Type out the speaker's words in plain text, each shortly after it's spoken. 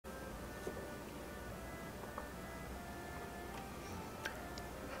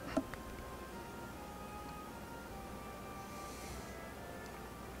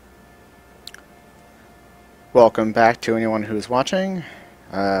Welcome back to anyone who's watching.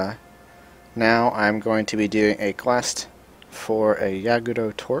 Now I'm going to be doing a quest for a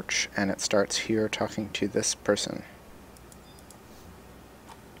Yagudo torch, and it starts here talking to this person.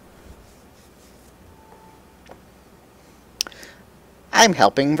 I'm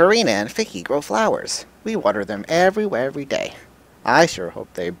helping Verena and Vicky grow flowers. We water them every day. I sure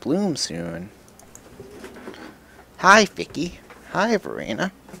hope they bloom soon. Hi, Vicky. Hi,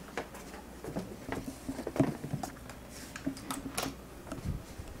 Verena.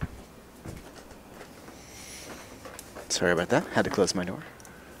 Sorry about that. Had to close my door.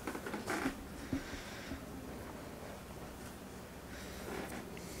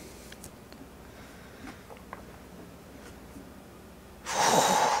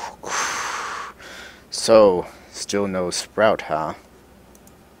 So, still no sprout, huh?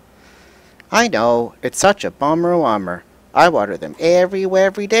 I know. It's such a bummer. I water them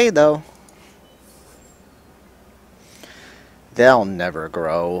every day, though. They'll never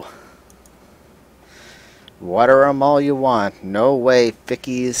grow. Water 'em all you want. No way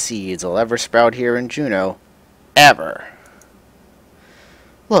Vicky's seeds will ever sprout here in Juneau. Ever.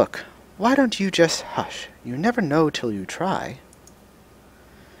 Look, why don't you just hush? You never know till you try.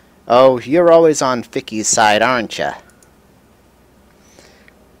 Oh, you're always on Vicky's side, aren't ya?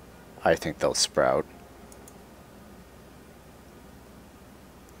 I think they'll sprout.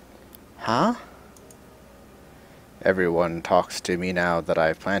 Huh? Everyone talks to me now that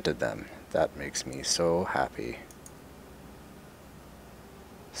I've planted them. That makes me so happy.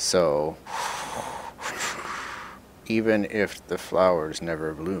 So, even if the flowers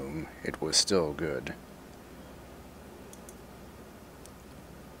never bloom, it was still good.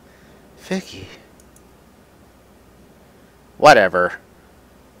 Vicky. Whatever.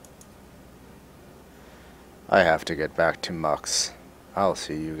 I have to get back to Mux. I'll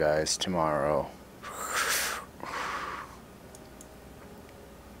see you guys tomorrow.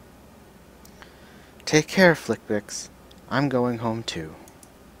 Take care, Flickbix. I'm going home too.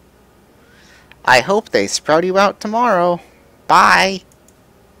 I hope they sprout you out tomorrow. Bye!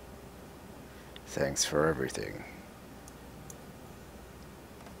 Thanks for everything.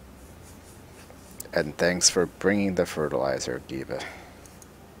 And thanks for bringing the fertilizer, Diva.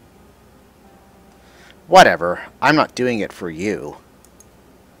 Whatever. I'm not doing it for you.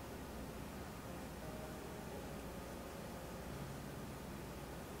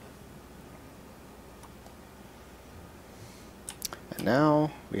 And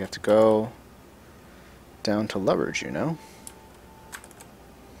now we have to go down to Lovers, you know.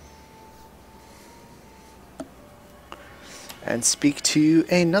 And speak to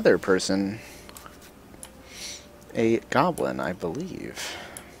another person. A goblin, I believe.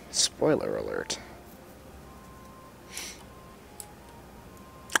 Spoiler alert.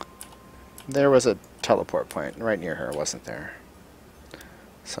 There was a teleport point right near her, wasn't there?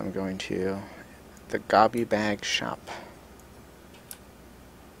 So I'm going to the Gobby Bag shop.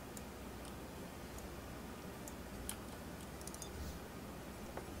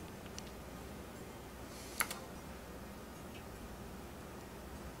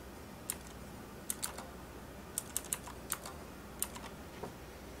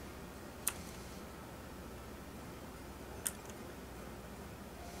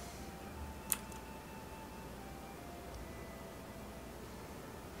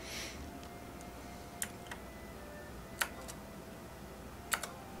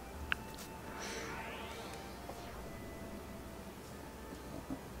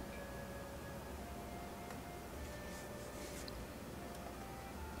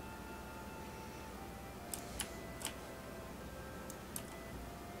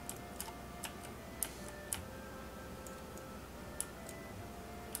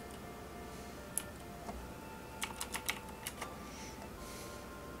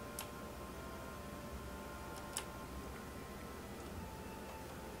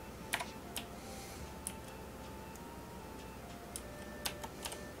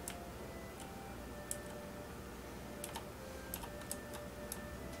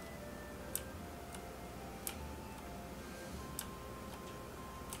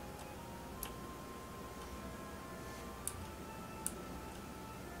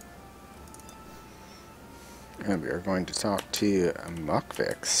 And we are going to talk to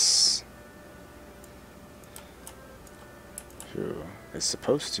Mukvix, who is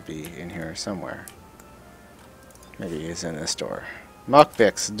supposed to be in here somewhere. Maybe he's in this door.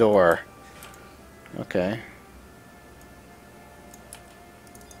 Mukvix door. Okay.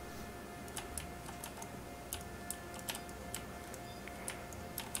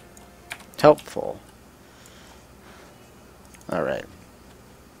 Helpful. Alright.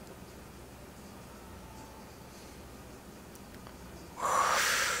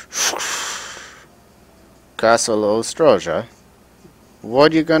 Castle Ostroja?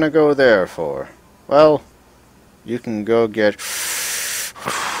 What you gonna go there for? Well, you can go get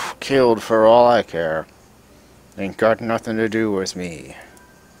killed for all I care. Ain't got nothing to do with me.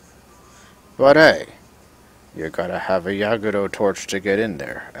 But hey, you gotta have a Yaguro torch to get in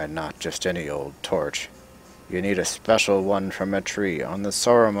there, and not just any old torch. You need a special one from a tree on the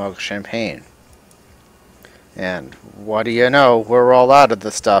Soromog Champagne. And what do you know, we're all out of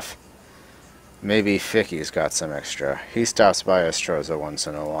the stuff. Maybe Ficky's got some extra. He stops by Ostroza once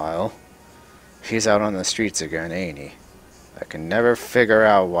in a while. He's out on the streets again, ain't he? I can never figure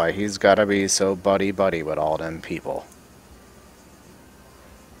out why he's gotta be so buddy-buddy with all them people.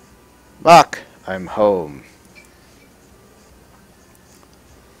 Buck, I'm home.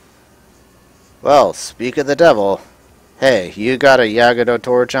 Well, speak of the devil. Hey, you got a Yaguro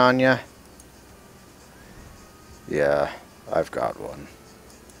torch on ya? Yeah, I've got one.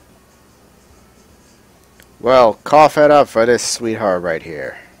 Well, cough it up for this sweetheart right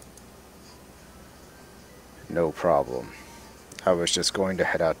here. No problem. I was just going to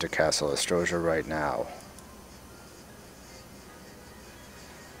head out to Castle Ostroja right now.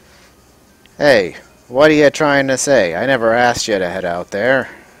 Hey, what are you trying to say? I never asked you to head out there.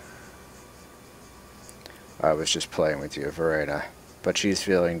 I was just playing with you, Verena. But she's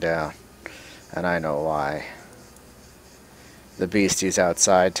feeling down. And I know why. The beasties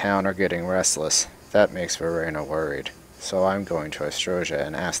outside town are getting restless. That makes Verena worried. So I'm going to Ostroja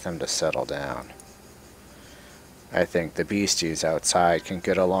and ask them to settle down. I think the beasties outside can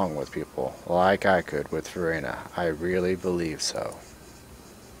get along with people, like I could with Verena. I really believe so.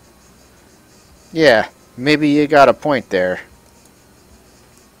 Yeah, maybe you got a point there.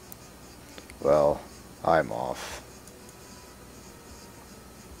 Well, I'm off.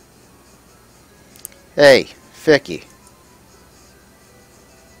 Hey, Ficky.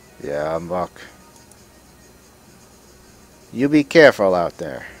 Yeah, Buck. You be careful out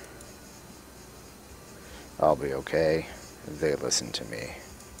there. I'll be okay. They listen to me.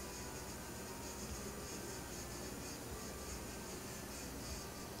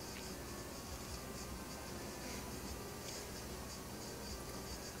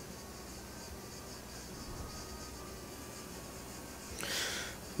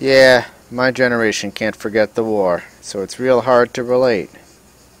 Yeah, my generation can't forget the war, so it's real hard to relate.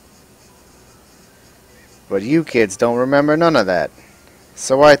 But you kids don't remember none of that.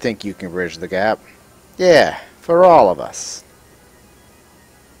 So I think you can bridge the gap. Yeah, for all of us.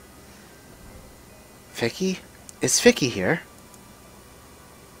 Ficky? Is Ficky here?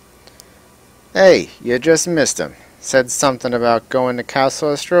 Hey, you just missed him. Said something about going to Castle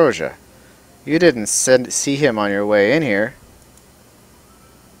Ostroja. You didn't see him on your way in here.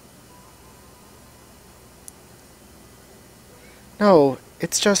 No,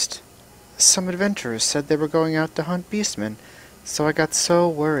 it's just... some adventurers said they were going out to hunt beastmen, so I got so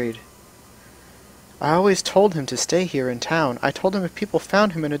worried. I always told him to stay here in town. I told him if people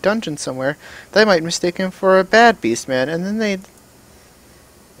found him in a dungeon somewhere, they might mistake him for a bad beastman, and then they'd...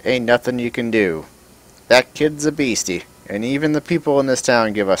 Ain't nothing you can do. That kid's a beastie, and even the people in this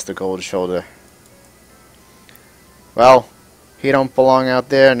town give us the cold shoulder. Well, he don't belong out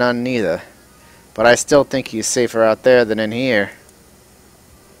there, none neither. But I still think he's safer out there than in here.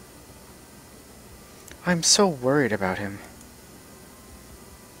 I'm so worried about him.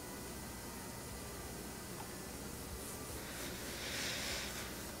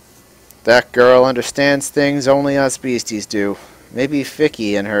 That girl understands things only us beasties do. Maybe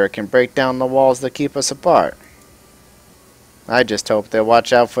Ficky and her can break down the walls that keep us apart. I just hope they'll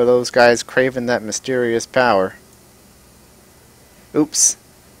watch out for those guys craving that mysterious power. Oops.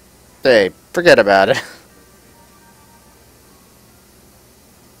 Hey, forget about it.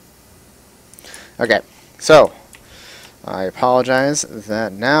 Okay, so I apologize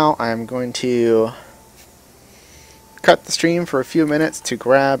that now I'm going to cut the stream for a few minutes to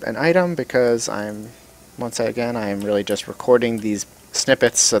grab an item because once again I'm really just recording these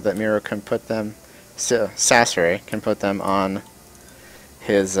snippets so that Miro can put them, Sasori can put them on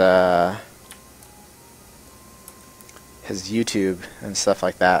his YouTube and stuff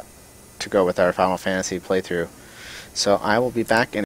like that to go with our Final Fantasy playthrough. So I will be back in